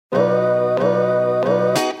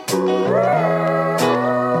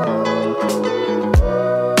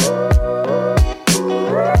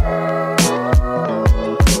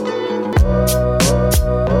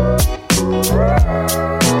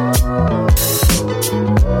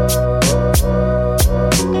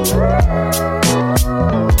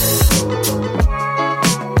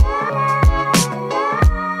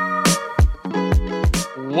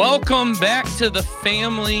to the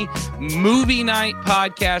Family Movie Night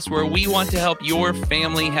podcast, where we want to help your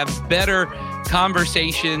family have better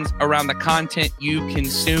conversations around the content you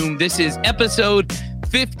consume. This is episode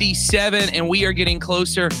 57, and we are getting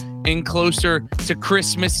closer and closer to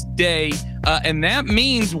Christmas Day. And that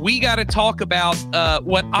means we got to talk about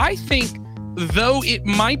what I think, though it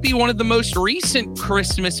might be one of the most recent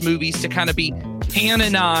Christmas movies to kind of be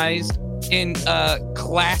canonized in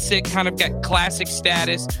classic, kind of got classic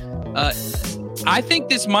status. I think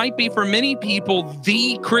this might be for many people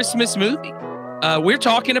the Christmas movie. We're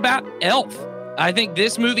talking about Elf. I think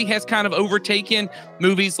this movie has kind of overtaken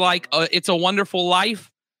movies like It's a Wonderful Life,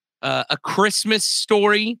 A Christmas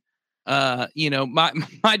Story. My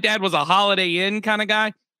dad was a Holiday Inn kind of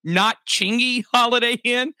guy, not Chingy Holiday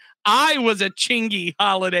Inn. I was a Chingy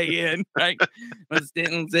Holiday Inn, right? Was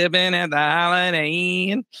sitting zipping at the Holiday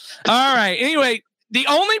Inn. All right. Anyway, the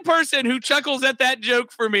only person who chuckles at that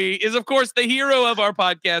joke for me is, of course, the hero of our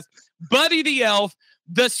podcast, Buddy the Elf,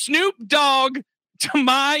 the Snoop Dogg to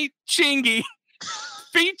my Chingy,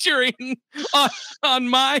 featuring on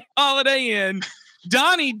my Holiday Inn.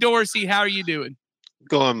 Donnie Dorsey, how are you doing?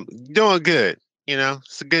 Doing good. You know,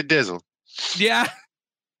 it's a good dizzle. Yeah.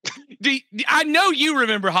 I know you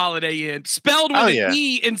remember Holiday Inn, spelled with an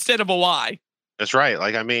E instead of a Y. That's right.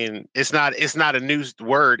 Like, I mean, it's not a new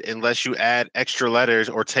word unless you add extra letters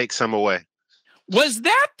or take some away. Was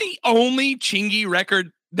that the only Chingy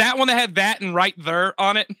record? That one that had that and right there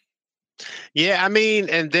on it? Yeah, I mean,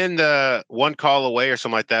 and then the One Call Away or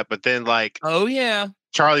something like that. But then, like, oh yeah,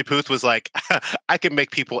 Charlie Puth was like, I can make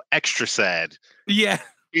people extra sad. Yeah.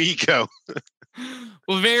 Here you go.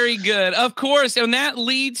 Well, very good. Of course. And that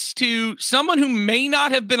leads to someone who may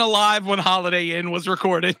not have been alive when Holiday Inn was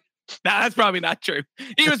recorded. Nah, that's probably not true.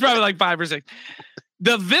 He was probably like 5 or 6.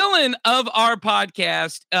 The villain of our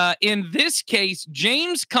podcast, in this case,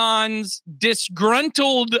 James Caan's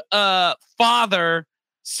disgruntled father,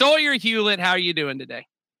 Sawyer Hewlett. How are you doing today?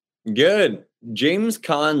 Good. James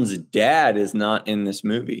Caan's dad is not in this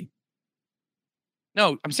movie.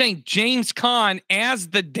 No, I'm saying James Caan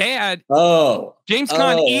as the dad. Oh. James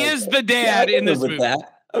Caan is the dad in this movie.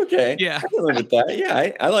 That. Okay. Yeah. I can live with that.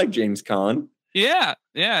 Yeah, I like James Caan. Yeah,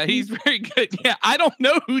 he's very good. Yeah, I don't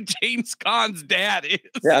know who James Caan's dad is.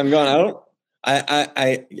 Yeah, I'm going,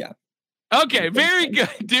 yeah. Okay, very good.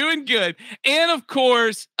 Doing good. And of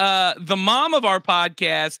course, the mom of our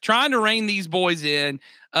podcast, trying to rein these boys in.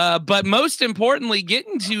 But most importantly,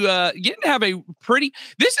 getting to have a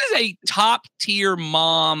this is a top tier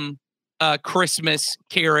mom Christmas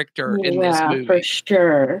character in this movie. Yeah, for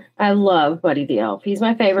sure. I love Buddy the Elf. He's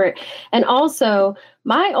my favorite. And also,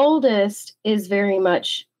 my oldest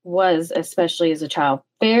was, especially as a child,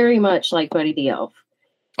 very much like Buddy the Elf.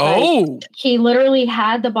 Oh, like, he literally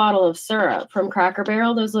had the bottle of syrup from Cracker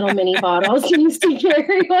Barrel, those little mini bottles he used to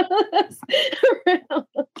carry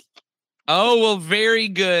around. Oh, well, very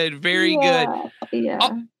good. Very good.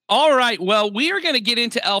 Yeah. All right. Well, we are going to get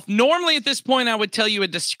into Elf. Normally at this point, I would tell you a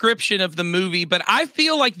description of the movie, but I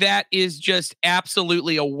feel like that is just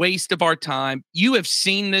absolutely a waste of our time. You have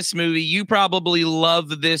seen this movie. You probably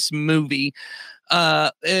love this movie.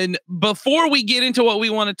 And before we get into what we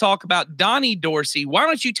want to talk about, Donnie Dorsey, why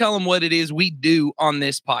don't you tell them what it is we do on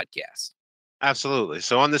this podcast? Absolutely.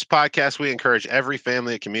 So on this podcast, we encourage every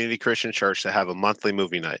family at Community Christian Church to have a monthly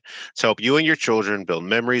movie night to help you and your children build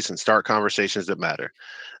memories and start conversations that matter.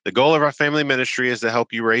 The goal of our family ministry is to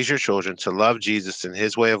help you raise your children to love Jesus and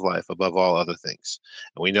his way of life above all other things.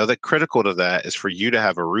 And we know that critical to that is for you to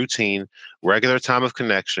have a routine, regular time of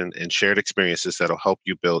connection and shared experiences that'll help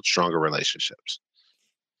you build stronger relationships.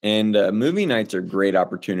 And movie nights are great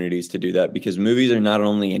opportunities to do that, because movies are not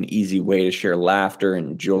only an easy way to share laughter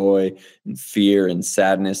and joy and fear and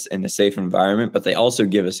sadness in a safe environment, but they also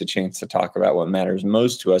give us a chance to talk about what matters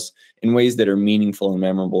most to us in ways that are meaningful and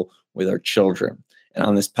memorable with our children. And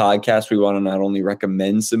on this podcast, we want to not only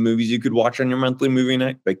recommend some movies you could watch on your monthly movie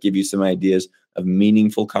night, but give you some ideas of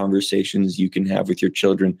meaningful conversations you can have with your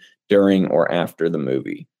children during or after the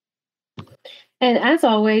movie. And as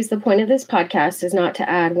always, the point of this podcast is not to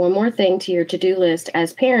add one more thing to your to-do list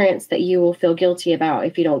as parents that you will feel guilty about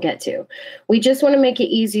if you don't get to. We just want to make it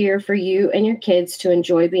easier for you and your kids to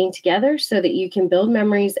enjoy being together so that you can build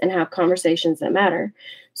memories and have conversations that matter.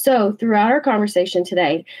 So throughout our conversation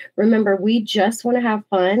today, remember, we just want to have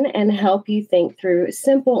fun and help you think through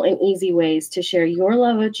simple and easy ways to share your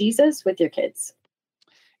love of Jesus with your kids.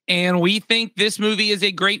 And we think this movie is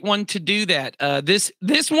a great one to do that.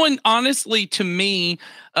 This one, honestly, to me,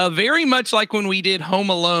 very much like when we did Home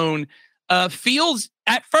Alone, felt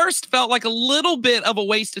like a little bit of a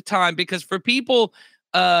waste of time, because for people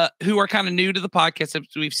who are kind of new to the podcast, as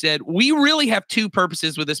we've said, we really have two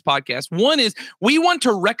purposes with this podcast. One is we want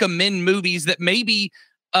to recommend movies that maybe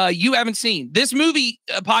you haven't seen. This movie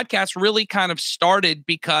podcast really kind of started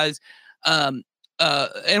because,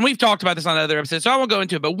 and we've talked about this on other episodes, so I won't go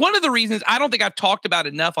into it. But one of the reasons I don't think I've talked about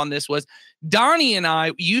enough on this was Donnie and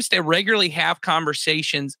I used to regularly have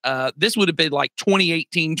conversations. This would have been like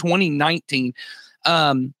 2018, 2019,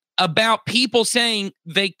 about people saying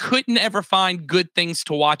they couldn't ever find good things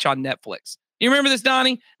to watch on Netflix. You remember this,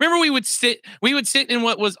 Donnie? Remember we would sit in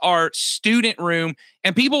what was our student room,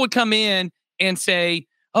 and people would come in and say,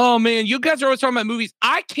 "Oh man, you guys are always talking about movies.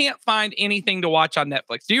 I can't find anything to watch on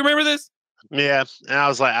Netflix." Do you remember this? Yeah. And I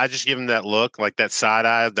was like, I just give him that look, like that side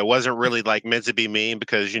eye that wasn't really like meant to be mean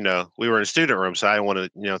because, we were in a student room. So I didn't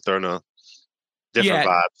want to, throw no different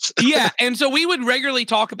vibes. Yeah. And so we would regularly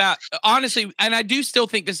talk about, honestly, and I do still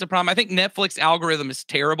think this is a problem. I think Netflix algorithm is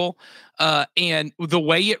terrible. And the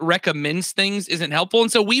way it recommends things isn't helpful.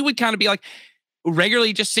 And so we would kind of be like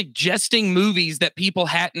regularly just suggesting movies that people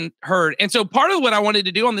hadn't heard. And so part of what I wanted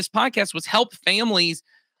to do on this podcast was help families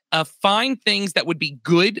find things that would be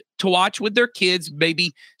good to watch with their kids,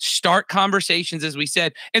 maybe start conversations, as we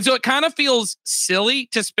said. And so it kind of feels silly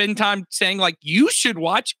to spend time saying, like, you should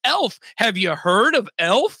watch Elf. Have you heard of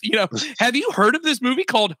Elf? Have you heard of this movie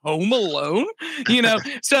called Home Alone?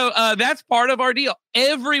 So that's part of our deal.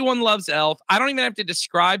 Everyone loves Elf. I don't even have to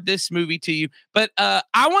describe this movie to you, but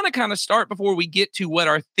I want to kind of start before we get to what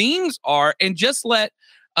our themes are and just let,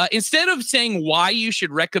 instead of saying why you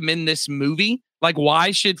should recommend this movie, like, why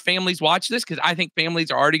should families watch this? Because I think families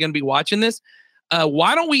are already going to be watching this.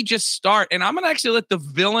 Why don't we just start? And I'm going to actually let the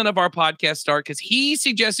villain of our podcast start because he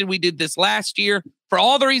suggested we did this last year for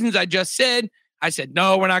all the reasons I just said. I said,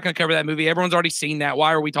 no, we're not going to cover that movie. Everyone's already seen that.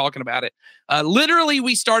 Why are we talking about it? Literally,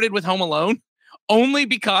 we started with Home Alone only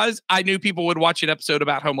because I knew people would watch an episode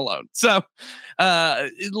about Home Alone. So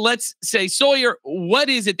let's say, Sawyer, what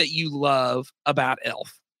is it that you love about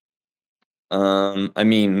Elf?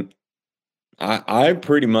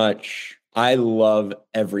 I love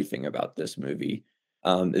everything about this movie.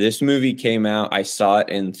 This movie came out, I saw it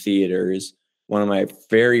in theaters, one of my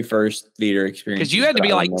very first theater experiences. Because you had to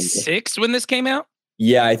be like 6 when this came out?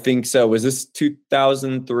 Yeah, I think so. Was this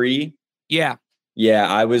 2003? Yeah. Yeah,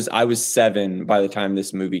 I was 7 by the time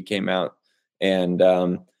this movie came out. And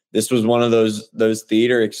this was one of those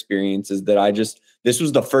theater experiences that this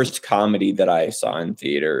was the first comedy that I saw in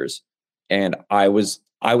theaters. And I was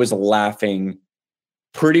laughing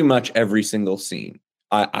pretty much every single scene.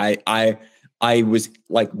 I was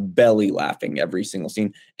like belly laughing every single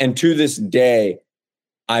scene. And to this day,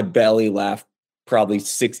 I belly laugh probably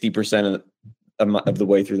 60% of the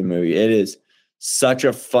way through the movie. It is such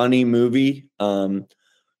a funny movie. I'm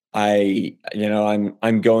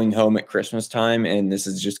going home at Christmas time, and this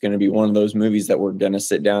is just going to be one of those movies that we're going to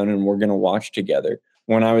sit down and we're going to watch together.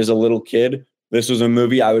 When I was a little kid, this was a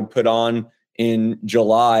movie I would put on in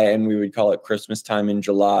July, and we would call it Christmas time in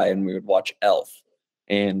July, and we would watch Elf.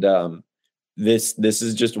 And this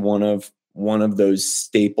is just one of those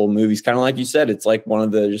staple movies, kind of like you said. It's like one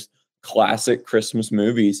of the just classic Christmas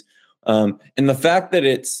movies. And the fact that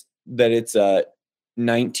it's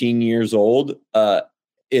 19 years old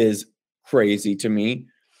is crazy to me,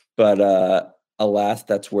 but alas,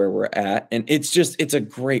 that's where we're at. And it's a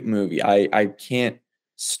great movie. I can't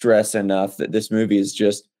stress enough that this movie is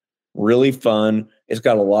just really fun. It's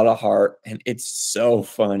got a lot of heart, and it's so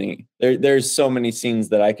funny. There's so many scenes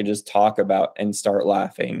that I could just talk about and start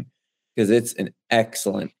laughing because it's an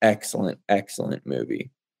excellent, excellent, excellent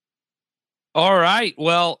movie. All right.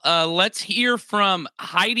 Well, let's hear from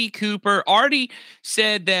Heidi Cooper. Artie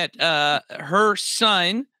said that her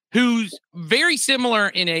son, who's very similar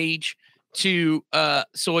in age to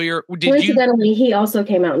Sawyer, coincidentally, he also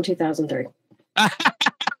came out in 2003.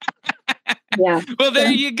 Yeah. Well,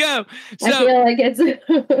 there you go. So, I feel like it's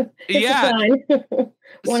yeah.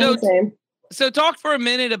 One and the same. So talk for a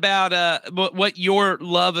minute about what your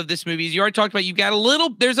love of this movie is. You already talked about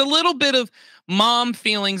there's a little bit of mom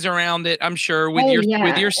feelings around it, I'm sure, with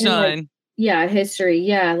your son. History.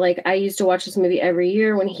 Yeah. Like, I used to watch this movie every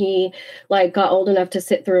year when he got old enough to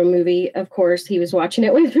sit through a movie. Of course, he was watching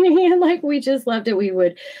it with me, and we just loved it. We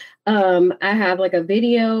would I have a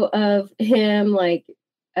video of him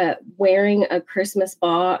wearing a Christmas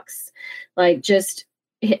box, he's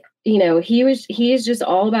just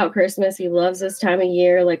all about Christmas. He loves this time of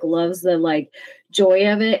year, loves the joy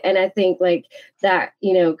of it. And I think that,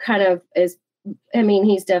 kind of is,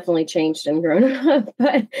 he's definitely changed and grown up,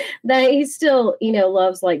 but that he still,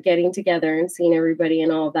 loves getting together and seeing everybody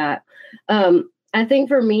and all that. I think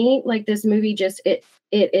for me, this movie just, it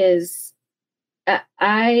is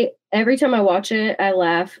I every time I watch it, I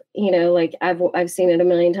laugh. Like I've seen it a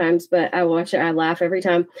million times, but I watch it, I laugh every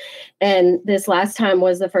time. And this last time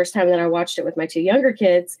was the first time that I watched it with my 2 younger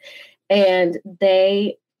kids, and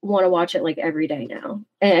they want to watch it like every day now.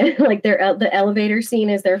 And like the elevator scene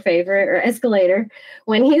is their favorite, or escalator,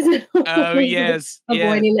 when he's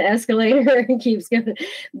avoiding the escalator and keeps going.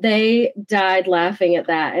 They died laughing at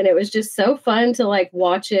that, and it was just so fun to like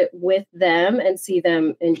watch it with them and see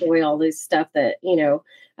them enjoy all this stuff that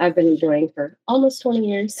I've been enjoying for almost 20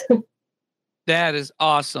 years. That is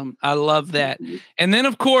awesome. I love that. And then,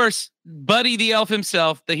 of course, Buddy the Elf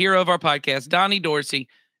himself, the hero of our podcast, Donnie Dorsey.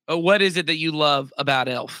 What is it that you love about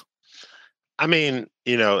Elf? I mean,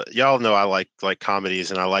 y'all know I like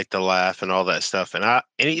comedies and I like to laugh and all that stuff. And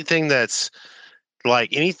anything that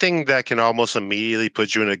can almost immediately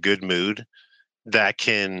put you in a good mood, that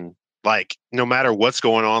can, like, no matter what's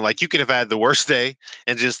going on, like you could have had the worst day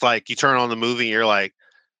and just like you turn on the movie and you're like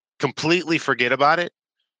completely forget about it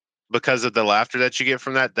because of the laughter that you get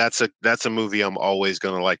from that. That's a movie I'm always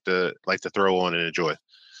going to like to throw on and enjoy.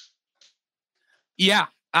 Yeah.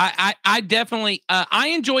 I definitely, I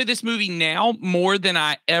enjoy this movie now more than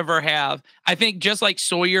I ever have. I think just like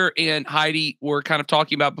Sawyer and Heidi were kind of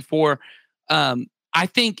talking about before, I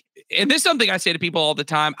think, and this is something I say to people all the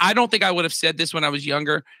time, I don't think I would have said this when I was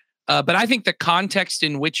younger, but I think the context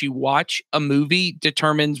in which you watch a movie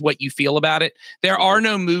determines what you feel about it. There are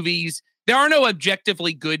no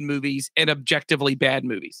objectively good movies and objectively bad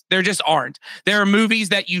movies. There just aren't. There are movies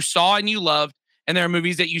that you saw and you loved, and there are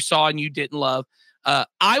movies that you saw and you didn't love.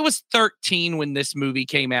 I was 13 when this movie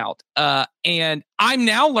came out, and I'm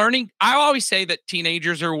now learning. I always say that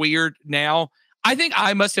teenagers are weird now. I think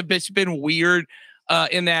I must have been weird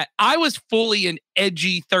in that I was fully an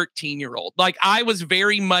edgy 13-year-old. Like, I was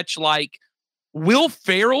very much like Will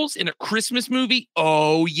Ferrell's in a Christmas movie.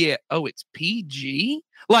 Oh, yeah. Oh, it's PG?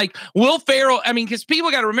 Like, Will Ferrell, I mean, because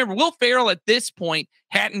people got to remember, Will Ferrell at this point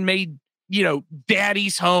hadn't made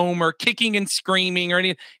Daddy's Home or Kicking and Screaming or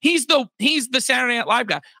anything. He's the Saturday Night Live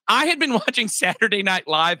guy. I had been watching Saturday Night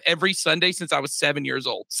Live every Sunday since I was 7 years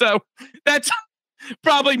old. So that's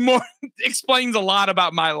probably more explains a lot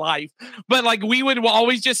about my life. But like, we would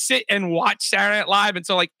always just sit and watch Saturday Night Live. And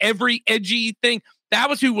so like every edgy thing, that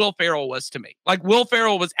was who Will Ferrell was to me. Like, Will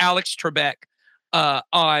Ferrell was Alex Trebek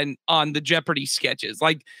on the Jeopardy sketches.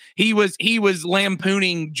 Like, he was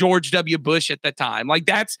lampooning George W. Bush at the time. Like,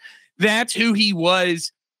 that's who he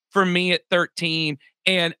was for me at 13.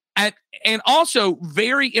 And also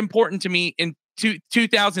very important to me in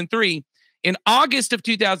 2003, in August of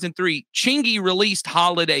 2003, Chingy released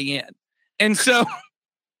Holiday Inn. And so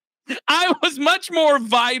I was much more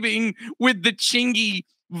vibing with the Chingy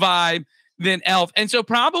vibe than Elf. And so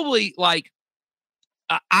probably like,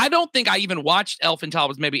 I don't think I even watched Elf until I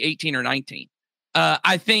was maybe 18 or 19.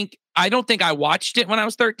 I don't think I watched it when I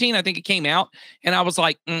was 13. I think it came out and I was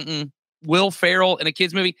like, Will Ferrell in a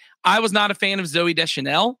kid's movie. I was not a fan of Zooey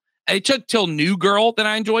Deschanel. It took till New Girl that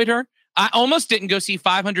I enjoyed her. I almost didn't go see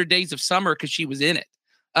 500 Days of Summer because she was in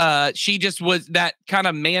it. She just was that kind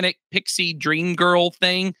of manic pixie dream girl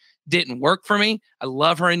thing. Didn't work for me. I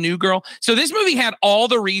love her in New Girl. So this movie had all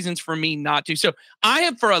the reasons for me not to. So I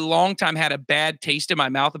have for a long time had a bad taste in my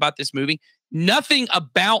mouth about this movie. Nothing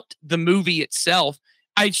about the movie itself.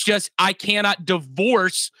 I cannot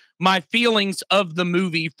divorce my feelings of the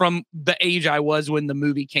movie from the age I was when the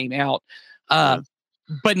movie came out.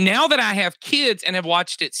 But now that I have kids and have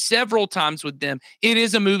watched it several times with them, it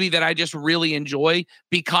is a movie that I just really enjoy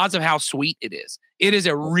because of how sweet it is. It is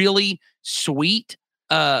a really sweet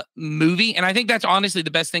movie. And I think that's honestly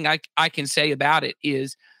the best thing I can say about it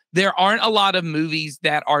is there aren't a lot of movies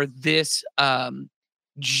that are this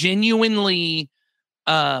genuinely,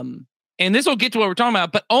 and this will get to what we're talking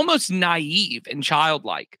about, but almost naive and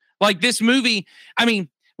childlike. Like this movie, I mean,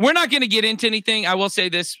 we're not going to get into anything. I will say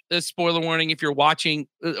this, spoiler warning, if you're watching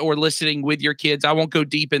or listening with your kids, I won't go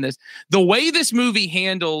deep in this. The way this movie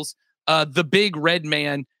handles the big red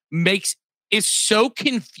man is so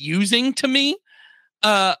confusing to me.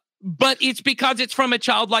 But it's because it's from a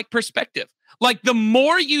childlike perspective. Like the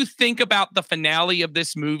more you think about the finale of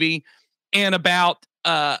this movie and about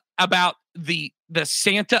the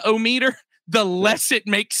Santa-o-meter, the less it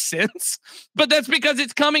makes sense. But that's because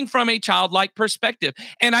it's coming from a childlike perspective.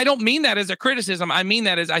 And I don't mean that as a criticism. I mean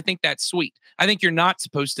that as I think that's sweet. I think you're not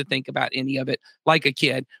supposed to think about any of it like a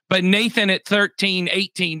kid. But Nathan at 13,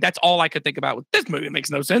 18, that's all I could think about. This movie makes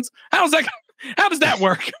no sense. How does that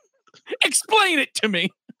work? Explain it to me.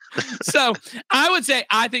 So I would say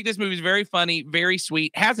I think this movie is very funny, very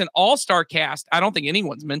sweet, has an all-star cast. I don't think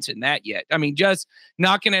anyone's mentioned that yet. I mean, just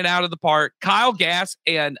knocking it out of the park. Kyle Gass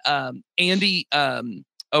and Andy,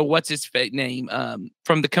 what's his name?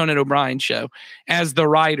 From the Conan O'Brien show as the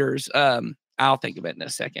writers. I'll think of it in a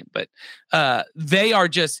second, but they are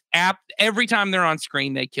just every time they're on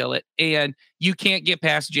screen, they kill it. And you can't get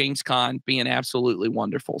past James Caan being absolutely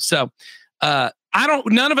wonderful. So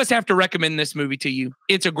none of us have to recommend this movie to you.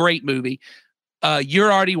 It's a great movie.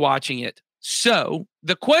 You're already watching it. So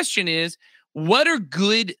the question is, what are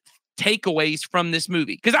good takeaways from this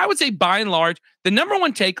movie? Because I would say by and large, the number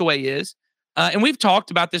one takeaway is, and we've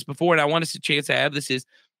talked about this before, and I want us a chance to have this is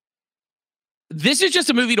just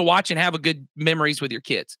a movie to watch and have a good memories with your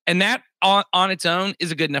kids. And that on its own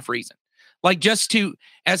is a good enough reason. Like just to,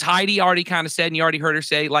 as Heidi already kind of said, and you already heard her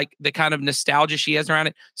say, like the kind of nostalgia she has around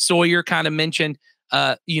it. Sawyer kind of mentioned,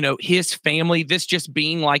 his family, this just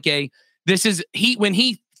being like when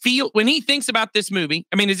he thinks about this movie,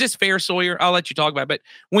 I mean, is this fair, Sawyer? I'll let you talk about it. But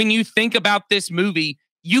when you think about this movie,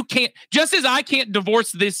 you can't, just as I can't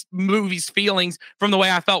divorce this movie's feelings from the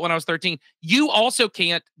way I felt when I was 13, you also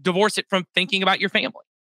can't divorce it from thinking about your family.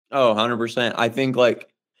 Oh, 100%. I think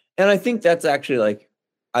that's actually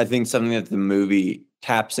I think something that the movie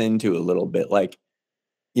taps into a little bit.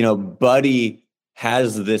 Buddy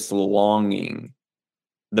has this longing.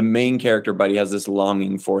 The main character, Buddy, has this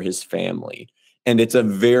longing for his family. And it's a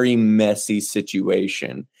very messy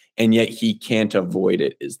situation. And yet he can't avoid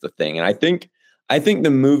it is the thing. And I think the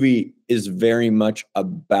movie is very much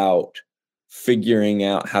about figuring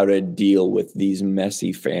out how to deal with these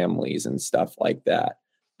messy families and stuff like that.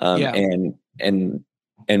 And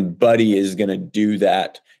Buddy is going to do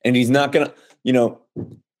that. And he's not going to,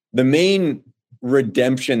 the main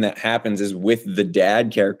redemption that happens is with the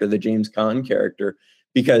dad character, the James Caan character,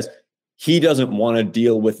 because he doesn't want to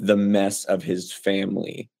deal with the mess of his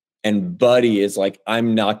family. And Buddy is like,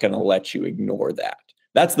 I'm not going to let you ignore that.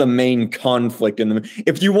 That's the main conflict in the.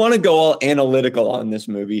 If you want to go all analytical on this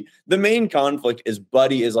movie, the main conflict is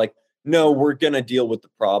Buddy is like, no, we're going to deal with the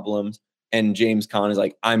problems. And James Caan is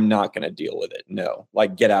like, I'm not going to deal with it. No,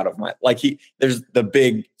 get out of my, there's the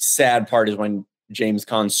big sad part is when James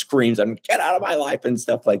Caan screams, get out of my life and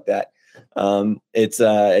stuff like that. It's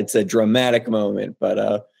a dramatic moment,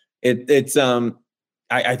 but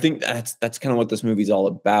I think that's kind of what this movie's all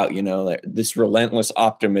about, this relentless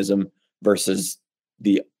optimism versus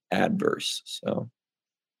the adverse. So,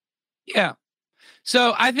 yeah.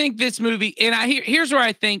 So I think this movie, and here's where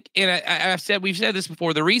I think, and we've said this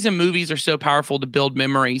before, the reason movies are so powerful to build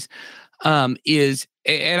memories is,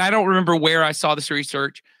 and I don't remember where I saw this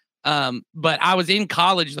research, but I was in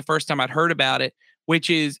college the first time I'd heard about it, which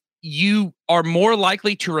is you are more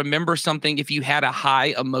likely to remember something if you had a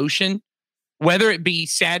high emotion, whether it be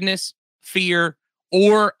sadness, fear,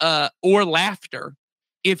 or laughter.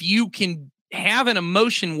 If you can have an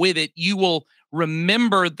emotion with it, you will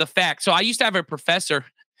remember the fact. So I used to have a professor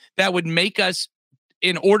that would make us,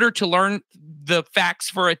 in order to learn the facts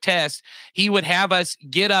for a test, he would have us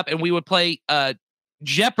get up and we would play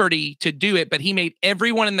Jeopardy to do it. But he made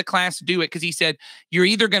everyone in the class do it because he said, you're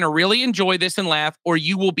either going to really enjoy this and laugh, or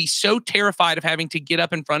you will be so terrified of having to get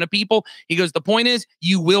up in front of people. He goes, the point is,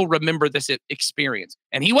 you will remember this experience.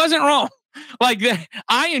 And he wasn't wrong.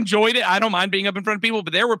 I enjoyed it. I don't mind being up in front of people,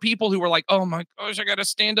 but there were people who were like, oh my gosh, I got to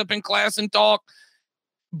stand up in class and talk.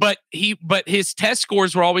 But his test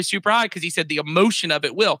scores were always super high because he said the emotion of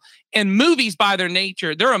it will. And movies by their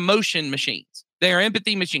nature, they're emotion machines. They are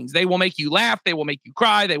empathy machines. They will make you laugh. They will make you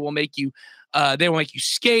cry. They will make you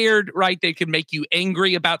scared, right? They can make you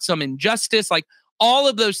angry about some injustice, like all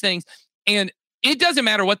of those things. And it doesn't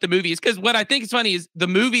matter what the movie is, because what I think is funny is the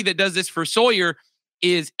movie that does this for Sawyer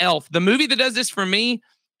is Elf. The movie that does this for me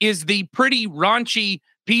is the pretty raunchy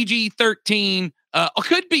PG-13,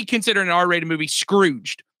 could be considered an R-rated movie,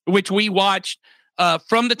 Scrooged, which we watched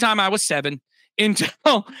from the time I was 7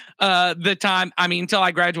 until until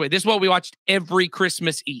I graduated. This is what we watched every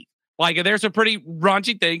Christmas Eve. There's a pretty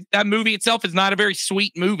raunchy thing. That movie itself is not a very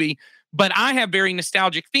sweet movie, but I have very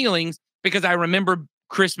nostalgic feelings because I remember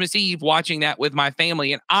Christmas Eve watching that with my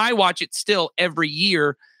family, and I watch it still every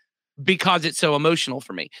year because it's so emotional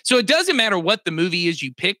for me. So it doesn't matter what the movie is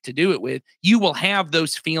you pick to do it with, you will have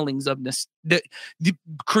those feelings of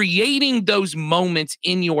creating those moments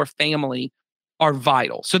in your family are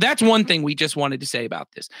vital. So that's one thing we just wanted to say about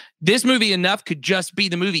this. This movie Enough could just be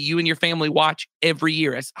the movie you and your family watch every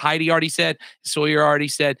year. As Heidi already said, Sawyer already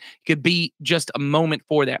said, it could be just a moment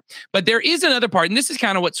for that. But there is another part, and this is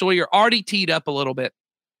kind of what Sawyer already teed up a little bit.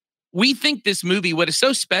 We think this movie, what is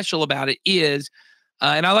so special about it is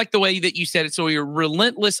And I like the way that you said it. So your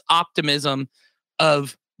relentless optimism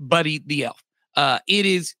of Buddy the Elf.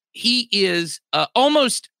 He is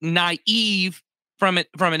almost naive from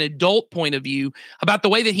an adult point of view about the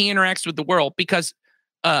way that he interacts with the world, because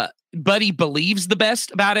Buddy believes the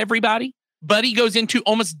best about everybody. Buddy goes into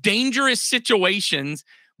almost dangerous situations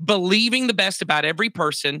believing the best about every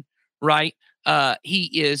person, right? He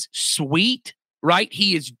is sweet, right?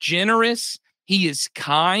 He is generous. He is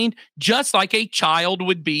kind, just like a child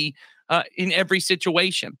would be in every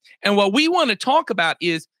situation. And what we want to talk about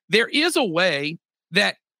is there is a way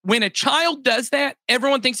that when a child does that,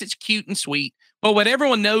 everyone thinks it's cute and sweet. But what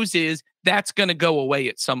everyone knows is that's going to go away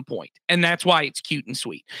at some point. And that's why it's cute and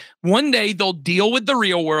sweet. One day they'll deal with the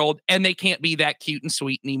real world and they can't be that cute and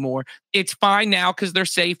sweet anymore. It's fine now because they're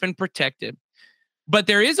safe and protected. But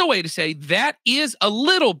there is a way to say that is a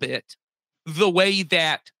little bit the way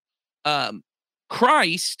that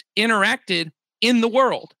Christ interacted in the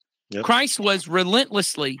world. Yep. Christ was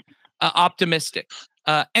relentlessly optimistic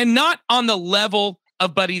and not on the level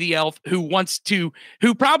of Buddy the Elf,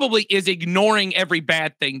 who probably is ignoring every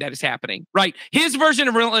bad thing that is happening, right? His version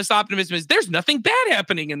of relentless optimism is there's nothing bad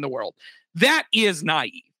happening in the world. That is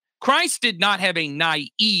naive. Christ did not have a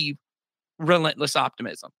naive, relentless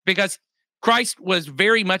optimism, because Christ was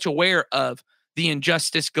very much aware of the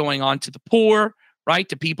injustice going on to the poor, right?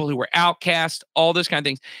 To people who were outcast, all those kind of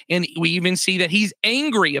things. And we even see that he's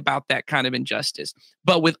angry about that kind of injustice.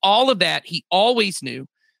 But with all of that, he always knew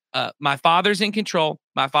my Father's in control.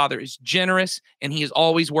 My Father is generous, and he is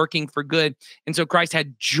always working for good. And so Christ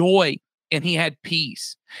had joy and he had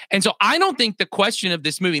peace. And so I don't think the question of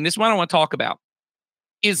this movie, and this is what I want to talk about,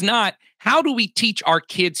 is not how do we teach our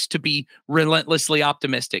kids to be relentlessly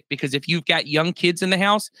optimistic? Because if you've got young kids in the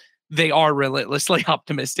house, they are relentlessly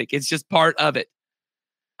optimistic. It's just part of it.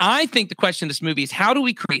 I think the question of this movie is how do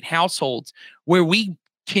we create households where we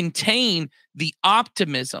contain the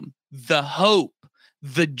optimism, the hope,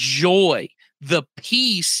 the joy, the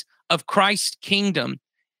peace of Christ's kingdom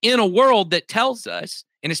in a world that tells us,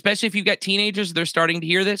 and especially if you've got teenagers, they're starting to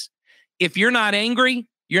hear this, if you're not angry,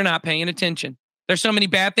 you're not paying attention. There's so many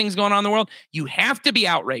bad things going on in the world. You have to be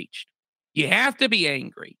outraged. You have to be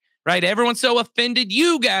angry, right? Everyone's so offended.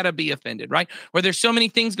 You got to be offended, right? Where there's so many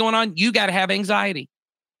things going on, you got to have anxiety.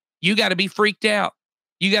 You got to be freaked out.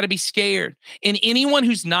 You got to be scared. And anyone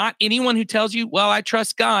who tells you, well, I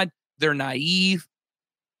trust God, they're naive,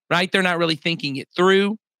 right? They're not really thinking it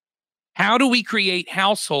through. How do we create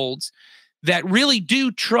households that really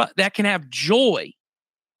do trust, that can have joy,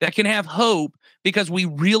 that can have hope, because we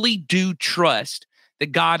really do trust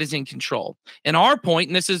that God is in control? And our point,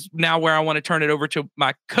 and this is now where I want to turn it over to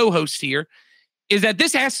my co-host here, is that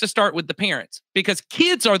this has to start with the parents, because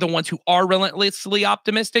kids are the ones who are relentlessly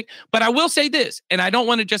optimistic. But I will say this, and I don't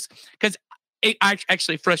want to just, because it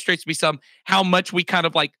actually frustrates me some how much we kind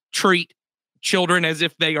of like treat children as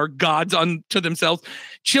if they are gods unto themselves.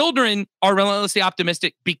 Children are relentlessly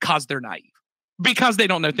optimistic because they're naive, because they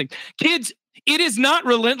don't know things. Kids, it is not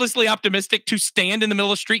relentlessly optimistic to stand in the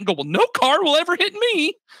middle of the street and go, well, no car will ever hit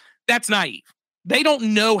me. That's naive. They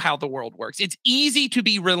don't know how the world works. It's easy to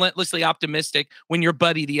be relentlessly optimistic when you're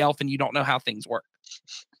Buddy the Elf and you don't know how things work.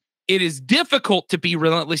 It is difficult to be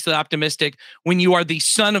relentlessly optimistic when you are the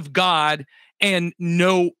Son of God and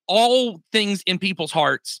know all things in people's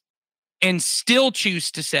hearts and still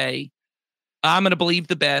choose to say, I'm going to believe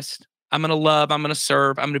the best. I'm going to love. I'm going to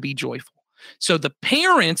serve. I'm going to be joyful. So the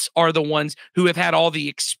parents are the ones who have had all the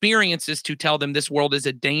experiences to tell them this world is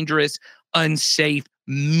a dangerous, unsafe,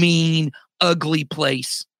 mean, ugly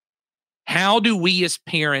place. How do we as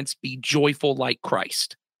parents be joyful like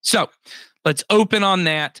Christ? So let's open on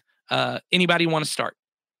that. Anybody want to start?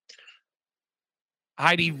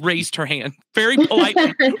 Heidi raised her hand very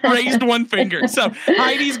politely, raised one finger. So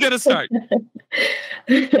Heidi's going to start.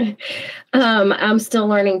 I'm still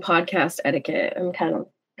learning podcast etiquette. I'm kind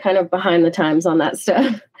of behind the times on that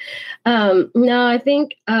stuff. No, I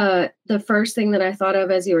think the first thing that I thought of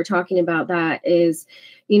as you were talking about that is,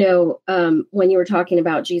 when you were talking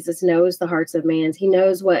about Jesus knows the hearts of man, he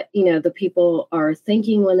knows what, the people are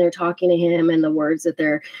thinking when they're talking to him and the words that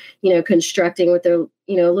they're, constructing with their,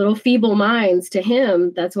 little feeble minds. To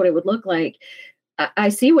him, that's what it would look like. I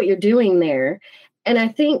see what you're doing there. And I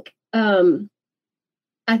think the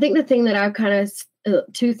thing that I've kind of,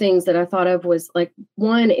 two things that I thought of was like,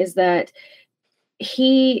 one is that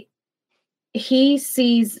he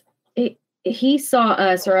saw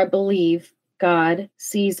us, or I believe God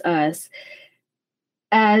sees us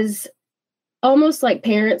as almost like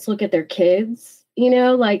parents look at their kids,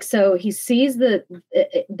 so he sees the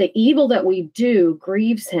evil that we do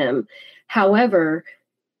grieves him. However,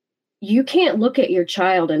 you can't look at your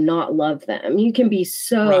child and not love them. You can be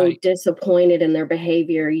so disappointed in their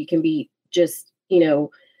behavior. You can be just,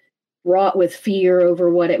 wrought with fear over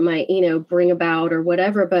what it might, bring about or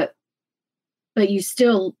whatever, but you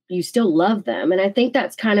still love them. And I think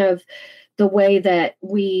that's kind of the way that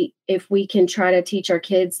if we can try to teach our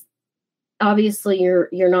kids, obviously you're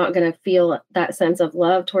not going to feel that sense of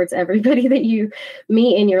love towards everybody that you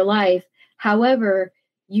meet in your life. However,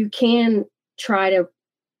 you can try to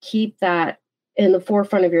keep that in the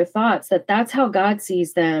forefront of your thoughts, that's how God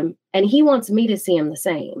sees them. And he wants me to see them the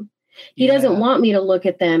same. He doesn't want me to look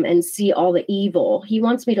at them and see all the evil. He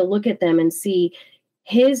wants me to look at them and see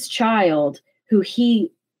his child who he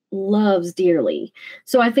loves dearly.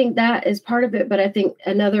 So I think that is part of it. But I think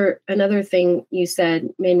another thing you said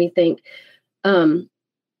made me think, I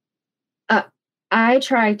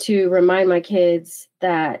try to remind my kids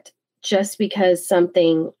that just because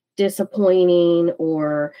something disappointing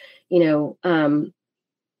or,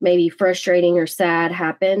 maybe frustrating or sad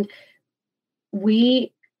happened,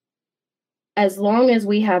 as long as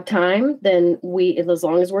we have time, as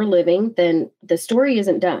long as we're living, then the story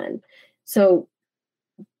isn't done. So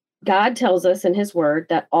God tells us in his word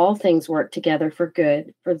that all things work together for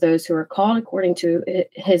good for those who are called according to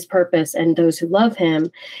his purpose and those who love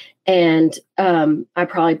him. And I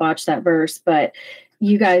probably botched that verse, but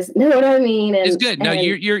you guys know what I mean. And, it's good. No,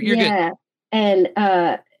 you're good. And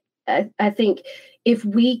I think if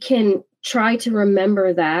we can try to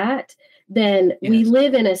remember that, then we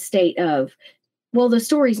live in a state of, well, the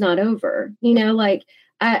story's not over.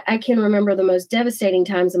 I can remember the most devastating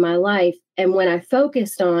times in my life. And when I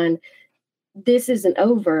focused on this isn't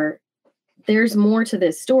over, there's more to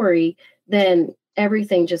this story, then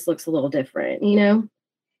everything just looks a little different,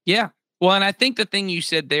 Yeah. Well, and I think the thing you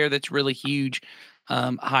said there that's really huge,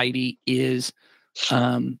 Heidi, is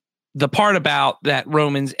the part about that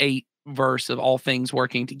Romans 8 verse of all things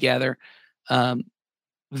working together.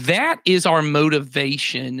 That is our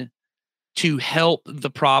motivation to help the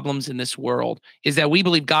problems in this world, is that we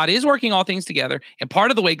believe God is working all things together. And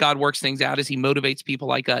part of the way God works things out is he motivates people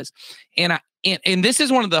like us. And this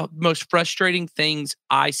is one of the most frustrating things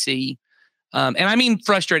I see. And I mean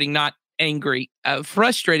frustrating, not angry.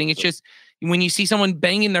 Frustrating. It's just when you see someone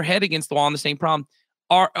banging their head against the wall on the same problem.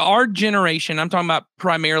 Our generation, I'm talking about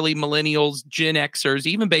primarily millennials, Gen Xers,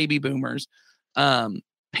 even baby boomers,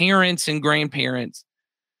 parents and grandparents.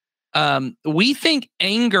 We think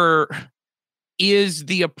anger is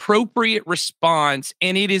the appropriate response,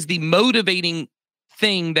 and it is the motivating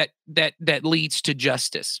thing that leads to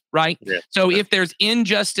justice, right? Yeah. So if there's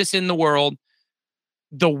injustice in the world,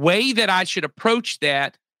 the way that I should approach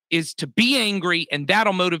that is to be angry, and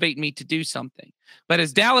that'll motivate me to do something. But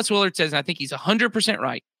as Dallas Willard says, and I think he's 100%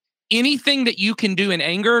 right, anything that you can do in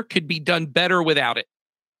anger could be done better without it.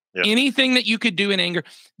 Yeah. Anything that you could do in anger.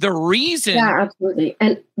 The reason... Yeah, absolutely.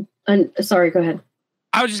 And sorry, go ahead.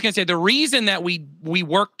 I was just going to say, the reason that we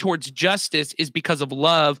work towards justice is because of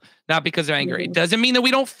love, not because of anger. It doesn't mean that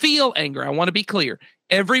we don't feel anger. I want to be clear.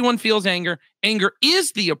 Everyone feels anger. Anger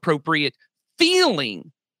is the appropriate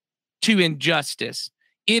feeling to injustice.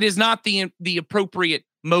 It is not the appropriate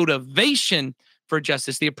motivation for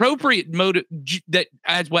justice. The appropriate motive, that,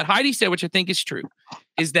 as what Heidi said, which I think is true,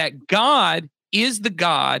 is that God is the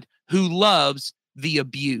God who loves the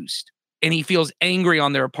abused, and he feels angry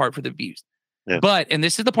on their part for the abused. Yeah. But, and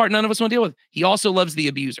this is the part none of us want to deal with, he also loves the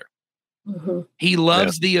abuser. Mm-hmm. He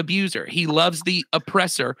loves the abuser. He loves the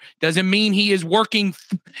oppressor. Doesn't mean he is working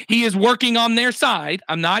on their side.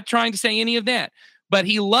 I'm not trying to say any of that, but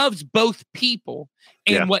he loves both people.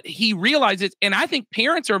 And what he realizes, and I think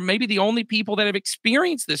parents are maybe the only people that have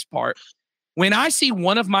experienced this part. When I see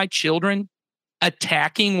one of my children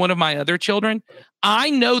attacking one of my other children, I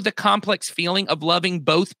know the complex feeling of loving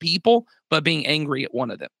both people, but being angry at one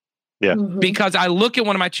of them. Yeah. Mm-hmm. Because I look at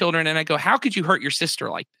one of my children and I go, how could you hurt your sister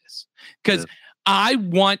like this? Because I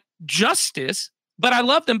want justice, but I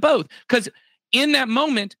love them both. Because in that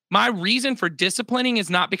moment, my reason for disciplining is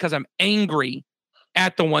not because I'm angry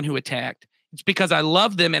at the one who attacked. It's because I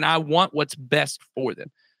love them and I want what's best for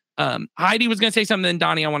them. Heidi was going to say something, then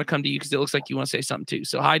Donnie, I want to come to you because it looks like you want to say something too.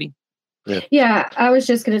 So Heidi. Yeah, I was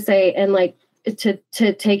just going to say, and like to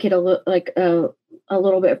take it a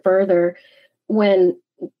little bit further, when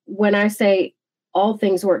I say all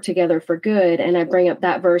things work together for good, and I bring up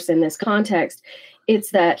that verse in this context,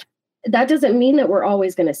 it's that doesn't mean that we're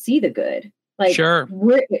always going to see the good. Like, sure,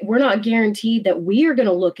 we're not guaranteed that we are going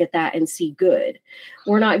to look at that and see good.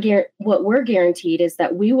 We're not what we're guaranteed is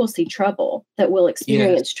that we will see trouble, that we'll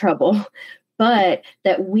experience trouble, but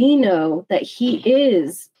that we know that he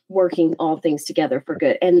is working all things together for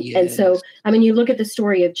good. And so, Yes. I mean, you look at the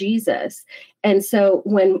story of Jesus. And so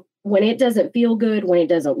when it doesn't feel good, when it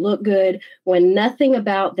doesn't look good, when nothing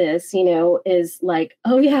about this, is like,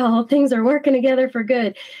 oh yeah, all things are working together for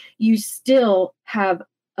good, you still have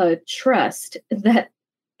a trust that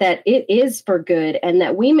it is for good, and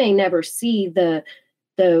that we may never see the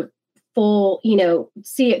full,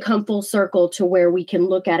 see it come full circle to where we can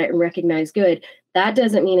look at it and recognize good. That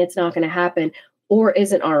doesn't mean it's not going to happen or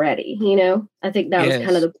isn't already, I think that was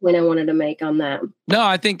kind of the point I wanted to make on that. No,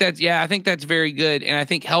 I think that's very good. And I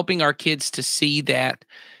think helping our kids to see that.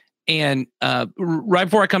 And right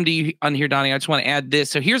before I come to you on here, Donnie, I just want to add this.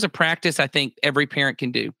 So here's a practice I think every parent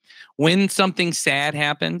can do. When something sad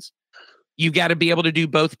happens, you got to be able to do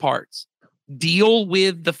both parts. Deal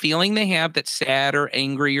with the feeling they have that's sad or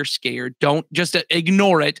angry or scared. Don't just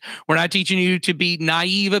ignore it. We're not teaching you to be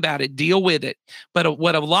naive about it. Deal with it. But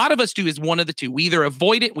what a lot of us do is one of the two. We either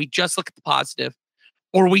avoid it, we just look at the positive,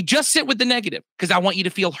 or we just sit with the negative because I want you to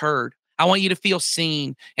feel heard. I want you to feel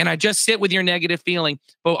seen. And I just sit with your negative feeling.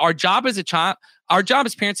 But our job as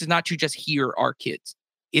parents is not to just hear our kids.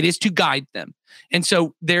 It is to guide them. And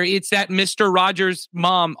so it's that Mr. Rogers'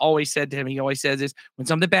 mom always said to him, he always says is, when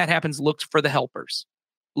something bad happens, look for the helpers.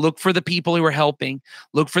 Look for the people who are helping.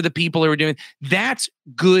 Look for the people who are doing. That's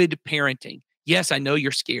good parenting. Yes, I know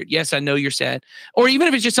you're scared. Yes, I know you're sad. Or even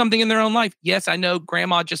if it's just something in their own life. Yes, I know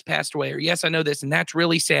grandma just passed away. Or yes, I know this. And that's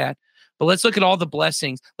really sad. But let's look at all the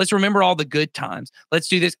blessings. Let's remember all the good times. Let's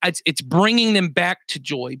do this. It's bringing them back to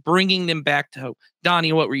joy, bringing them back to hope.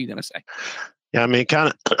 Donnie, what were you going to say? Yeah, I mean,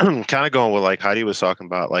 kind of going with like Heidi was talking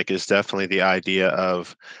about, like, is definitely the idea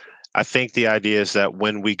of, I think the idea is that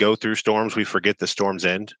when we go through storms, we forget the storms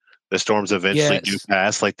end. The storms eventually do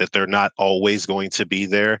pass, like that they're not always going to be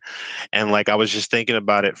there. And like, I was just thinking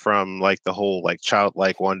about it from like the whole like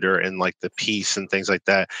childlike wonder and like the peace and things like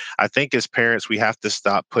that. I think as parents, we have to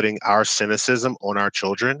stop putting our cynicism on our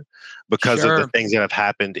children because of the things that have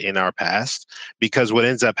happened in our past. Because what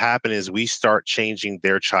ends up happening is we start changing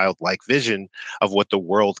their childlike vision of what the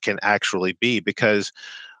world can actually be. Because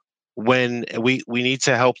when we need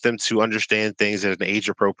to help them to understand things at an age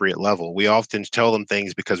appropriate level. We often tell them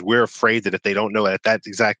things because we're afraid that if they don't know at that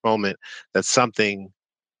exact moment, that something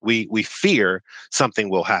we fear something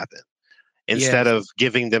will happen, instead of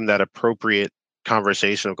giving them that appropriate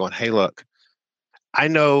conversation of going, hey, look, I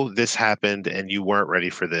know this happened and you weren't ready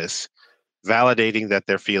for this. Validating that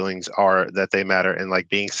their feelings are, that they matter, and like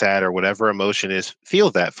being sad or whatever emotion is, feel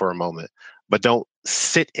that for a moment, but don't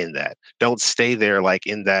sit in that. Don't stay there like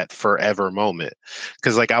in that forever moment.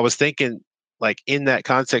 Because like I was thinking, like in that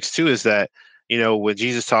context too, is that, when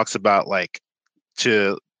Jesus talks about like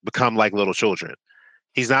to become like little children,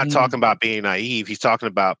 he's not talking about being naive. He's talking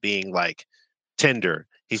about being like tender.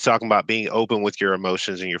 He's talking about being open with your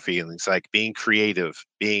emotions and your feelings, like being creative,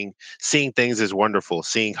 seeing things as wonderful,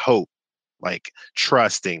 seeing hope, like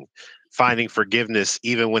trusting, finding forgiveness,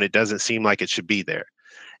 even when it doesn't seem like it should be there.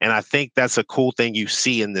 And I think that's a cool thing you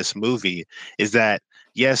see in this movie is that,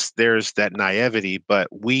 yes, there's that naivety, but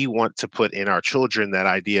we want to put in our children that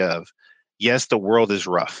idea of, yes, the world is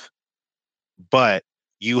rough, but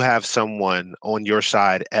you have someone on your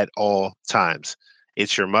side at all times.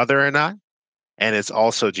 It's your mother and I, and it's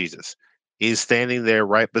also Jesus. He's standing there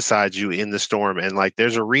right beside you in the storm. And like,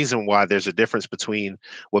 there's a reason why there's a difference between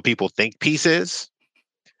what people think peace is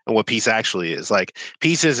and what peace actually is. Like,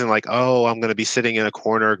 peace isn't like, oh, I'm going to be sitting in a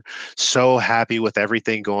corner so happy with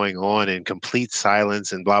everything going on in complete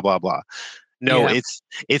silence and blah, blah, blah. No,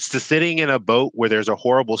 it's the sitting in a boat where there's a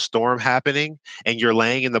horrible storm happening and you're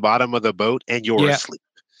laying in the bottom of the boat and you're asleep.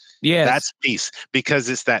 Yeah, that's peace, because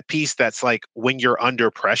it's that peace that's like when you're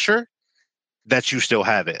under pressure, that you still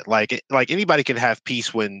have it. Like anybody can have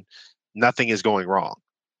peace when nothing is going wrong,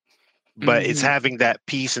 but it's having that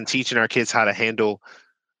peace and teaching our kids how to handle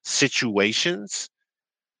situations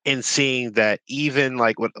and seeing that even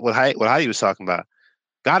like what Heidi was talking about,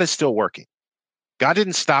 God is still working. God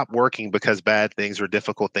didn't stop working because bad things or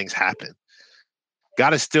difficult things happen.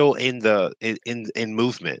 God is still in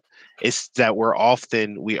movement. It's that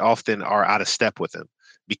we often are out of step with him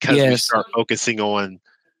because we start focusing on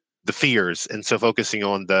the fears, and so focusing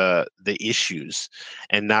on the issues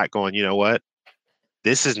and not going, you know what,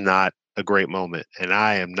 this is not a great moment and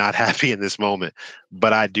I am not happy in this moment,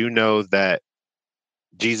 but I do know that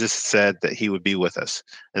Jesus said that he would be with us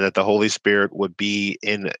and that the Holy Spirit would be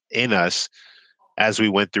in us as we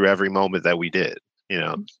went through every moment that we did,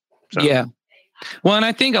 So. Yeah. Well, and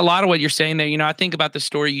I think a lot of what you're saying there, I think about the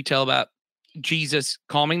story you tell about Jesus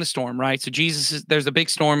calming the storm, right? So there's a big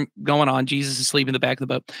storm going on. Jesus is asleep in the back of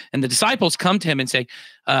the boat. And the disciples come to him and say,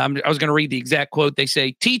 I was going to read the exact quote. They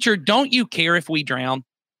say, "Teacher, don't you care if we drown?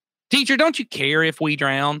 Teacher, don't you care if we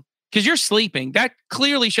drown? Because you're sleeping." That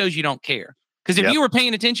clearly shows you don't care. Because if you were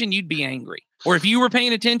paying attention, you'd be angry. Or if you were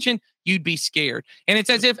paying attention, you'd be scared. And it's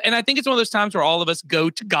as if, and I think it's one of those times where all of us go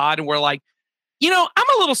to God and we're like, I'm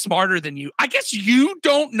a little smarter than you. I guess you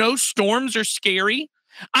don't know storms are scary.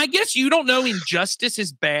 I guess you don't know injustice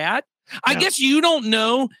is bad. I guess you don't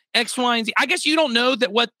know X, Y, and Z. I guess you don't know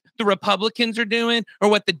that what the Republicans are doing or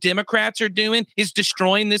what the Democrats are doing is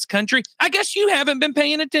destroying this country. I guess you haven't been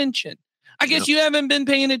paying attention. I guess you haven't been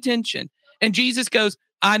paying attention. And Jesus goes,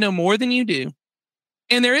 "I know more than you do."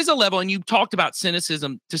 And there is a level, and you talked about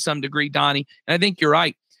cynicism to some degree, Donnie, and I think you're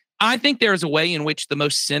right. I think there is a way in which the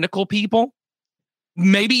most cynical people,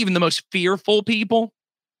 maybe even the most fearful people,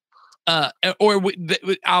 I'll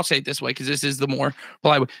say it this way because this is the more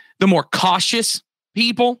polite way, the more cautious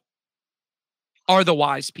people are the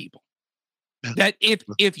wise people. That if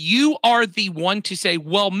you are the one to say,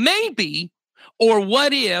 well, maybe, or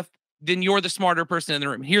what if, then you're the smarter person in the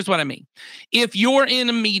room. Here's what I mean. If you're in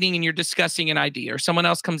a meeting and you're discussing an idea or someone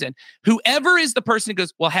else comes in, whoever is the person who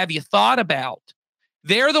goes, well, have you thought about?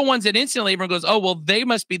 They're the ones that instantly everyone goes, oh, well, they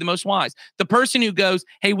must be the most wise. The person who goes,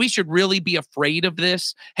 hey, we should really be afraid of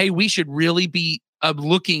this. Hey, we should really be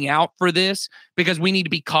looking out for this because we need to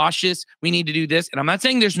be cautious. We need to do this. And I'm not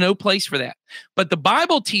saying there's no place for that. But the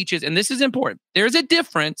Bible teaches, and this is important, there's a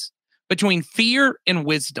difference between fear and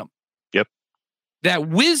wisdom. That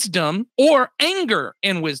wisdom or anger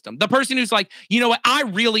and wisdom. The person who's like, you know what? I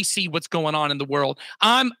really see what's going on in the world.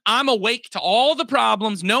 I'm awake to all the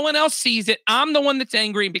problems. No one else sees it. I'm the one that's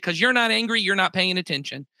angry. And because you're not angry, you're not paying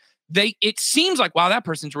attention. It seems like, wow, that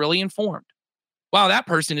person's really informed. Wow, that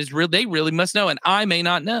person is real. They really must know. And I may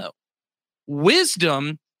not know.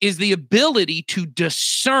 Wisdom is the ability to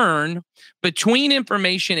discern between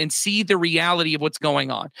information and see the reality of what's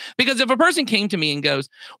going on. Because if a person came to me and goes,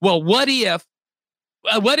 well, what if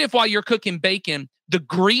while you're cooking bacon, the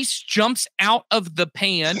grease jumps out of the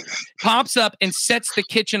pan, pops up, and sets the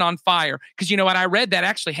kitchen on fire? Because you know what? I read that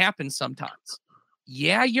actually happens sometimes.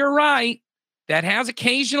 Yeah, you're right. That has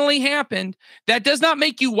occasionally happened. That does not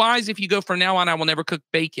make you wise if you go, from now on, I will never cook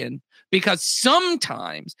bacon. Because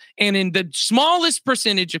sometimes, and in the smallest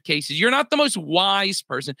percentage of cases, you're not the most wise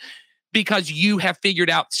person because you have figured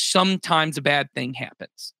out sometimes a bad thing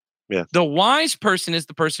happens. Yeah. The wise person is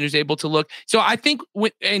the person who's able to look. So I think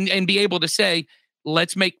and be able to say,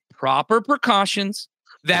 let's make proper precautions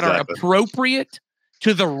that are appropriate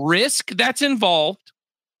to the risk that's involved.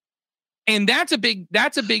 And that's a big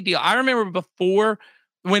deal. I remember before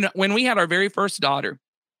when we had our very first daughter,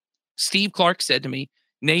 Steve Clark said to me,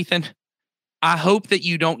 Nathan, I hope that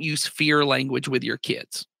you don't use fear language with your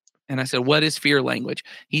kids. And I said, what is fear language?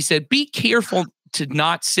 He said, be careful to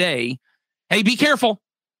not say, hey, be careful.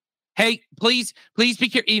 Hey, please be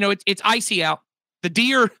careful. You know, it's icy out. The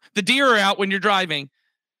deer are out when you're driving,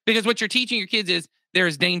 because what you're teaching your kids is there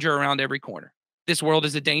is danger around every corner. This world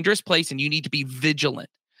is a dangerous place and you need to be vigilant.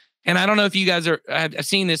 And I don't know if you guys have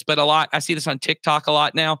seen this, but a lot, I see this on TikTok a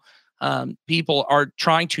lot now. People are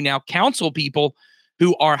trying to now counsel people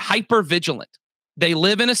who are hyper vigilant. They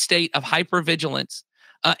live in a state of hyper vigilance.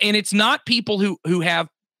 And it's not people who have,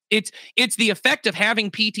 it's the effect of having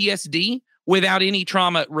PTSD without any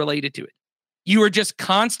trauma related to it. You are just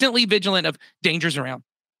constantly vigilant of dangers around,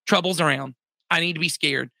 troubles around. I need to be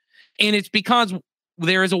scared. And it's because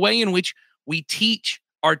there is a way in which we teach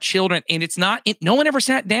our children, and no one ever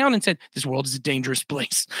sat down and said, this world is a dangerous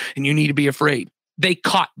place and you need to be afraid. They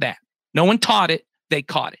caught that. No one taught it. They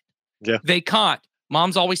caught it. Yeah. They caught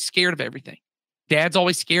mom's always scared of everything. Dad's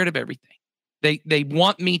always scared of everything. They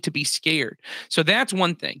want me to be scared. So that's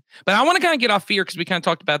one thing. But I want to kind of get off fear because we kind of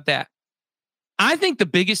talked about that. I think the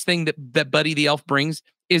biggest thing that Buddy the Elf brings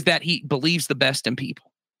is that he believes the best in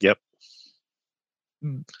people. Yep.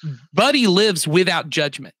 Buddy lives without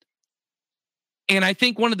judgment. And I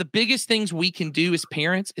think one of the biggest things we can do as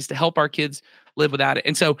parents is to help our kids live without it.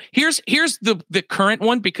 And so here's the current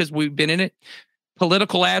one, because we've been in it.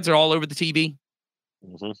 Political ads are all over the TV.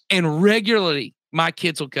 Mm-hmm. And regularly my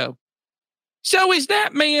kids will go, so is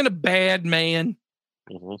that man a bad man?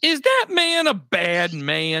 Mm-hmm. Is that man a bad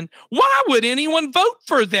man? Why would anyone vote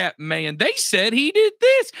for that man? They said he did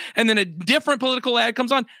this. And then a different political ad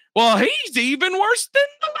comes on. Well, he's even worse than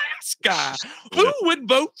the last guy. Who would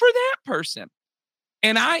vote for that person?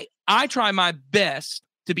 And I try my best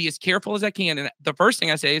to be as careful as I can. And the first thing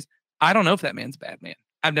I say is, I don't know if that man's a bad man.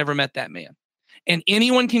 I've never met that man. And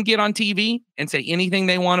anyone can get on TV and say anything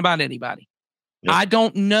they want about anybody. Yep. I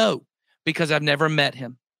don't know. Because I've never met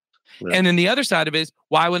him. Yeah. And then the other side of it is,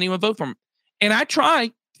 why wouldn't anyone vote for him? And I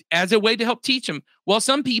try as a way to help teach them. Well,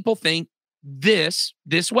 some people think this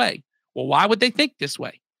way. Well, why would they think this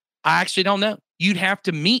way? I actually don't know. You'd have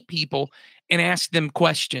to meet people and ask them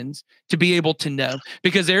questions to be able to know.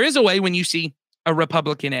 Because there is a way when you see a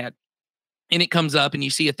Republican ad and it comes up and you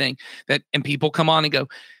see a thing and people come on and go,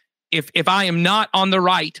 if I am not on the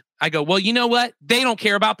right, I go, well, you know what? They don't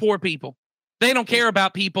care about poor people. They don't care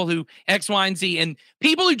about people who X, Y, and Z. And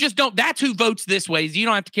people who just don't, that's who votes this way. You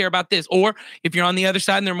don't have to care about this. Or if you're on the other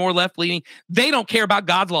side and they're more left-leaning, they don't care about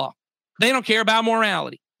God's law. They don't care about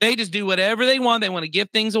morality. They just do whatever they want. They want to give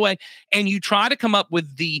things away. And you try to come up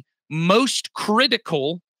with the most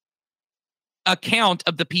critical account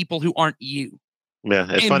of the people who aren't you. Yeah,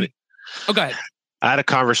 it's funny. Oh, go ahead. I had a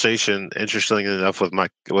conversation, interestingly enough, with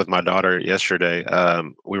my daughter yesterday.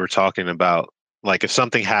 We were talking about, like, if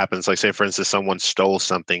something happens, like say, for instance, someone stole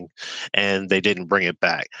something and they didn't bring it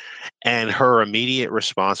back. And her immediate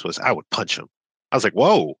response was, I would punch him. I was like,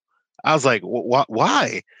 whoa. I was like,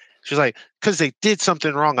 why? She's like, because they did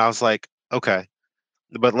something wrong. I was like, okay.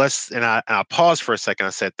 But I paused for a second.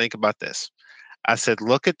 I said, think about this. I said,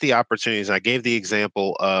 look at the opportunities. I gave the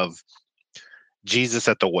example of Jesus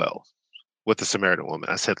at the well with the Samaritan woman.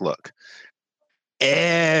 I said, look,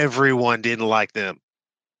 everyone didn't like them.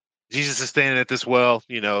 Jesus is standing at this well,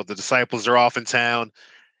 the disciples are off in town,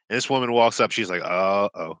 and this woman walks up. She's like,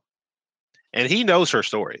 uh-oh. And he knows her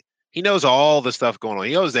story. He knows all the stuff going on.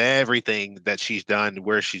 He knows everything that she's done,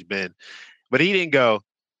 where she's been. But he didn't go,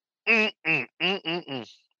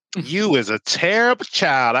 you is a terrible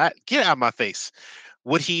child. Get out of my face.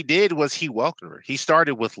 What he did was he welcomed her. He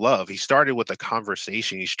started with love. He started with a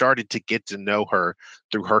conversation. He started to get to know her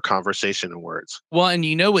through her conversation and words. Well, and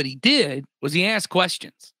you know what he did was he asked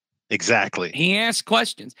questions. Exactly. He asked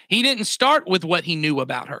questions. He didn't start with what he knew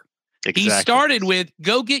about her. Exactly. He started with,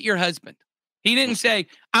 go get your husband. He didn't say,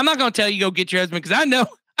 I'm not going to tell you go get your husband because I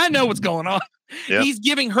know what's going on. Yep. He's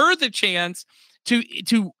giving her the chance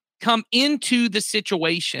to come into the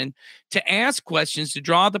situation, to ask questions, to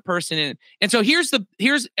draw the person in. And so here's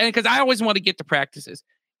because I always want to get to practices.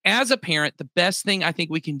 As a parent, the best thing I think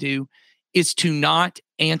we can do is to not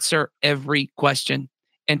answer every question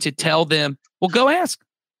and to tell them, well, go ask.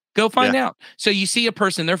 Go find out. So you see a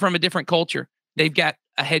person, they're from a different culture. They've got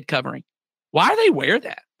a head covering. Why do they wear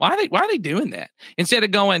that? Why are they doing that? Instead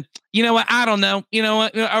of going, you know what? I don't know. You know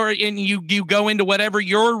what? And you go into whatever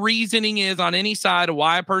your reasoning is on any side of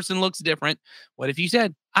why a person looks different. What if you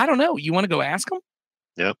said, I don't know. You want to go ask them?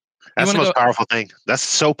 Yep. That's the most powerful thing. That's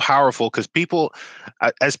so powerful because people,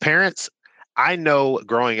 as parents, I know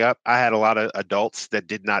growing up, I had a lot of adults that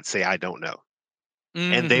did not say, I don't know.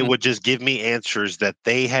 Mm-hmm. And they would just give me answers that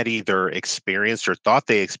they had either experienced or thought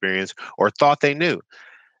they experienced or thought they knew.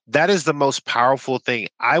 That is the most powerful thing.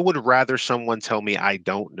 I would rather someone tell me I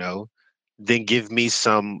don't know than give me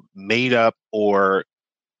some made up or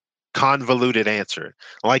convoluted answer.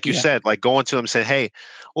 Like you said, like going to them and saying, hey,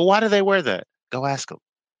 well, why do they wear that? Go ask them.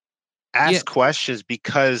 Ask questions,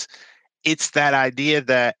 because it's that idea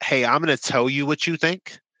that, hey, I'm going to tell you what you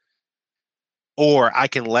think, or I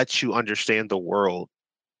can let you understand the world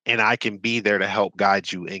and I can be there to help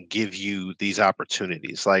guide you and give you these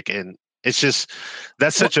opportunities. Like, and it's just,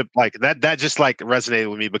 that's such a, like, that just like resonated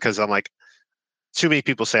with me because I'm like, too many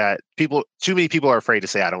people are afraid to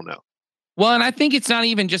say, I don't know. Well, and I think it's not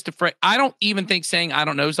even just afraid. I don't even think saying I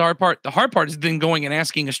don't know is the hard part. The hard part is then going and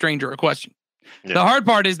asking a stranger a question. Yeah. The hard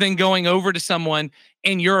part is then going over to someone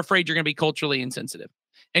and you're afraid you're going to be culturally insensitive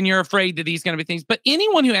and you're afraid that these going to be things. But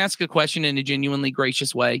anyone who asks a question in a genuinely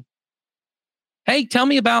gracious way, hey, tell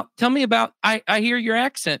me about, I hear your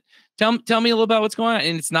accent. Tell me a little about what's going on.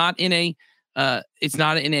 And it's not in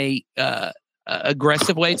a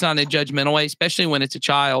aggressive way. It's not in a judgmental way, especially when it's a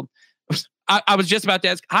child. I was just about to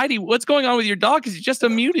ask Heidi, what's going on with your dog? Because he just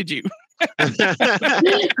unmuted you.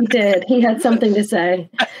 He did. He had something to say.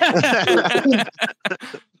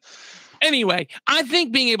 Anyway, I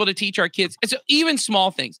think being able to teach our kids, so even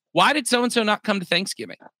small things. Why did so-and-so not come to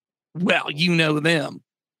Thanksgiving? Well, you know them.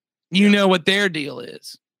 You know what their deal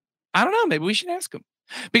is. I don't know. Maybe we should ask them.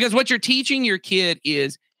 Because what you're teaching your kid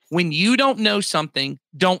is when you don't know something,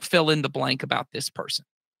 don't fill in the blank about this person.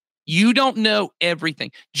 You don't know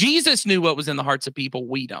everything. Jesus knew what was in the hearts of people.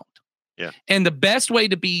 We don't. Yeah. And the best way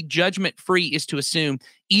to be judgment-free is to assume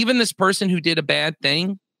even this person who did a bad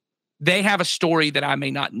thing, they have a story that I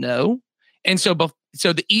may not know. And so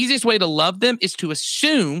the easiest way to love them is to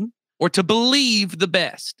assume or to believe the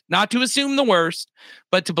best, not to assume the worst,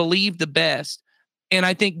 but to believe the best. And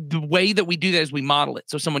I think the way that we do that is we model it.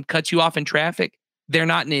 So someone cuts you off in traffic, they're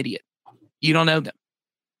not an idiot. You don't know them.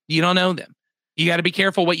 You don't know them. You got to be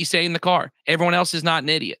careful what you say in the car. Everyone else is not an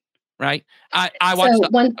idiot, right? I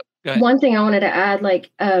watched one thing I wanted to add,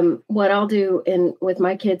 like what I'll do with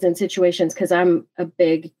my kids in situations, because I'm a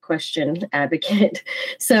big question advocate.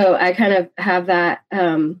 So I kind of have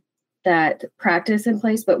that practice in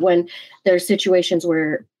place. But when there's situations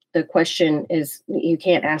where the question is, you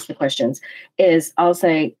can't ask the questions, is I'll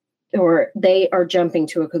say, or they are jumping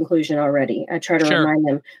to a conclusion already. I try to remind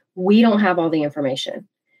them, we don't have all the information.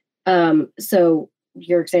 So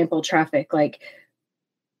your example, traffic, like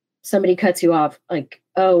somebody cuts you off, like,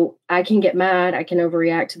 oh, I can get mad, I can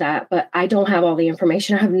overreact to that, but I don't have all the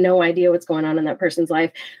information. I have no idea what's going on in that person's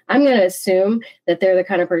life. I'm going to assume that they're the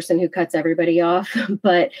kind of person who cuts everybody off,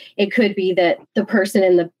 but it could be that the person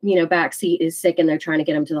in the back seat is sick and they're trying to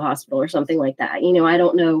get them to the hospital or something like that. I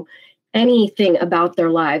don't know anything about their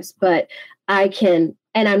lives, but I can,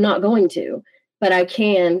 and I'm not going to, but I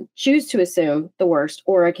can choose to assume the worst,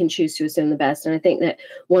 or I can choose to assume the best. And I think that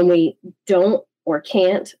when we don't or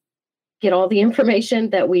can't get all the information,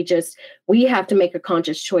 that we have to make a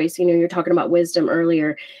conscious choice. You're talking about wisdom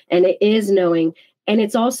earlier, and it is knowing, and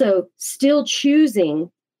it's also still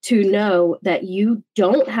choosing to know that you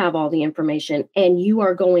don't have all the information, and you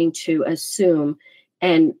are going to assume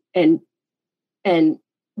and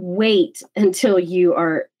wait until you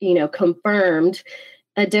are, confirmed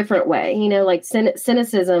a different way. Like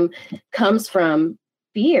cynicism comes from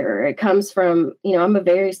fear. It comes from,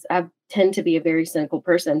 I tend to be a very cynical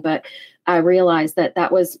person, but I realized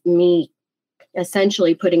that was me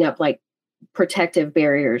essentially putting up like protective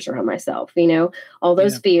barriers around myself, all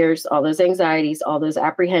those fears, all those anxieties, all those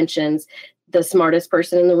apprehensions, the smartest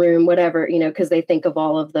person in the room, whatever, because they think of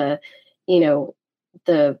all of the,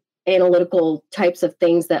 the analytical types of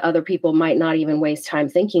things that other people might not even waste time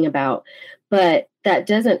thinking about. But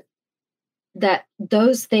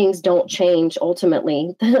those things don't change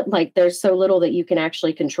ultimately. Like there's so little that you can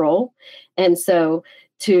actually control. And so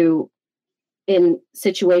in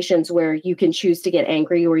situations where you can choose to get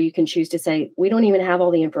angry, or you can choose to say, we don't even have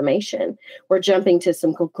all the information. We're jumping to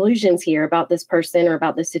some conclusions here about this person or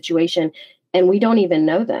about this situation, and we don't even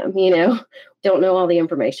know them, don't know all the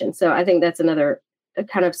information. So I think that's another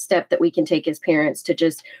kind of step that we can take as parents, to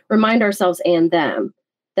just remind ourselves and them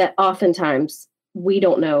that oftentimes we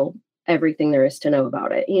don't know everything there is to know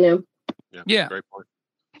about it, Yeah. Great point.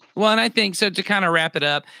 Well, and I think so, to kind of wrap it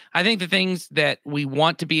up, I think the things that we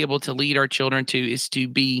want to be able to lead our children to is to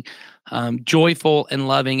be joyful and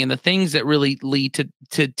loving. And the things that really lead to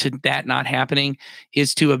that not happening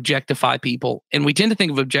is to objectify people. And we tend to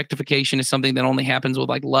think of objectification as something that only happens with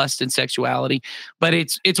like lust and sexuality, but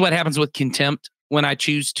it's what happens with contempt. When I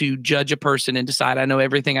choose to judge a person and decide I know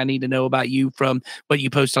everything I need to know about you from what you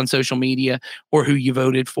post on social media, or who you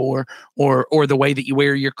voted for, or the way that you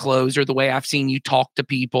wear your clothes, or the way I've seen you talk to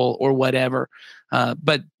people, or whatever.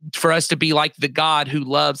 But for us to be like the God who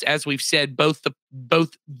loves, as we've said, both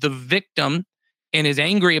the victim and is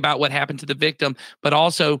angry about what happened to the victim, but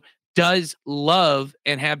also does love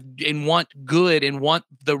and want good and want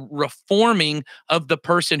the reforming of the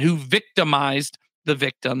person who victimized the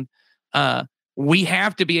victim. We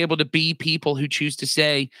have to be able to be people who choose to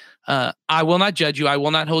say, I will not judge you. I will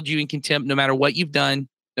not hold you in contempt, no matter what you've done,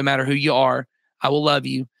 no matter who you are. I will love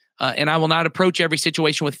you. And I will not approach every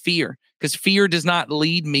situation with fear, because fear does not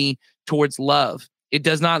lead me towards love. It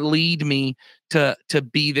does not lead me to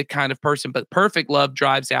be the kind of person, but perfect love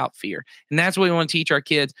drives out fear. And that's what we want to teach our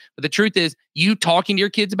kids. But the truth is, you talking to your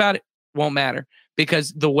kids about it won't matter,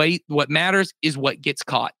 because what matters is what gets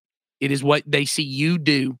caught. It is what they see you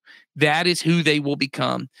do. That is who they will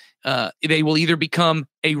become. They will either become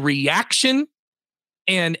a reaction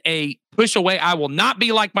and a push away. I will not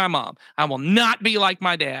be like my mom. I will not be like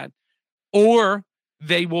my dad. Or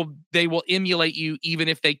they will emulate you even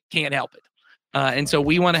if they can't help it. And so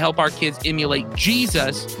we want to help our kids emulate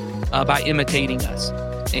Jesus by imitating us.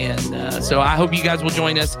 And so I hope you guys will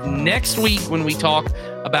join us next week when we talk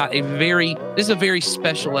about this is a very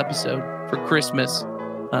special episode for Christmas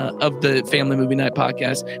of the Family Movie Night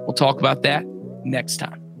podcast. We'll talk about that next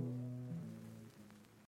time.